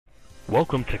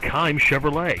Welcome to Keim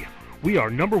Chevrolet. We are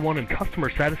 #1 in customer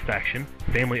satisfaction,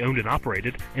 family owned and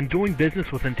operated, and doing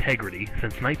business with integrity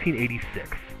since 1986.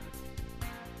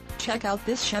 Check out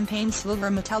this champagne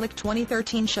silver metallic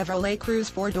 2013 Chevrolet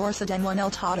Cruze 4-door sedan 1L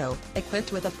Tato,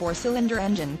 equipped with a 4-cylinder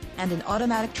engine and an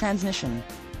automatic transmission.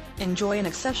 Enjoy an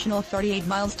exceptional 38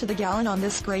 miles to the gallon on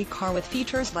this great car with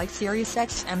features like Sirius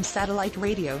XM satellite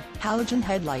radio, halogen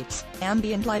headlights,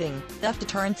 ambient lighting, theft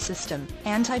deterrent system,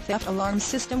 anti-theft alarm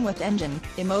system with engine,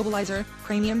 immobilizer,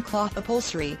 premium cloth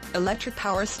upholstery, electric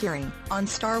power steering,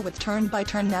 OnStar with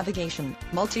turn-by-turn navigation,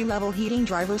 multi-level heating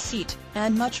driver's seat,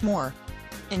 and much more.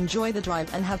 Enjoy the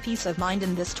drive and have peace of mind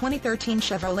in this 2013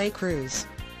 Chevrolet Cruze.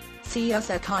 See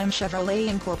us at Keim Chevrolet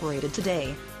Incorporated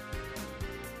today.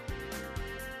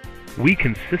 We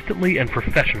consistently and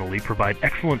professionally provide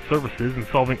excellent services in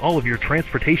solving all of your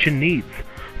transportation needs.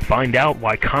 Find out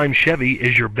why Keim Chevy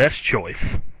is your best choice.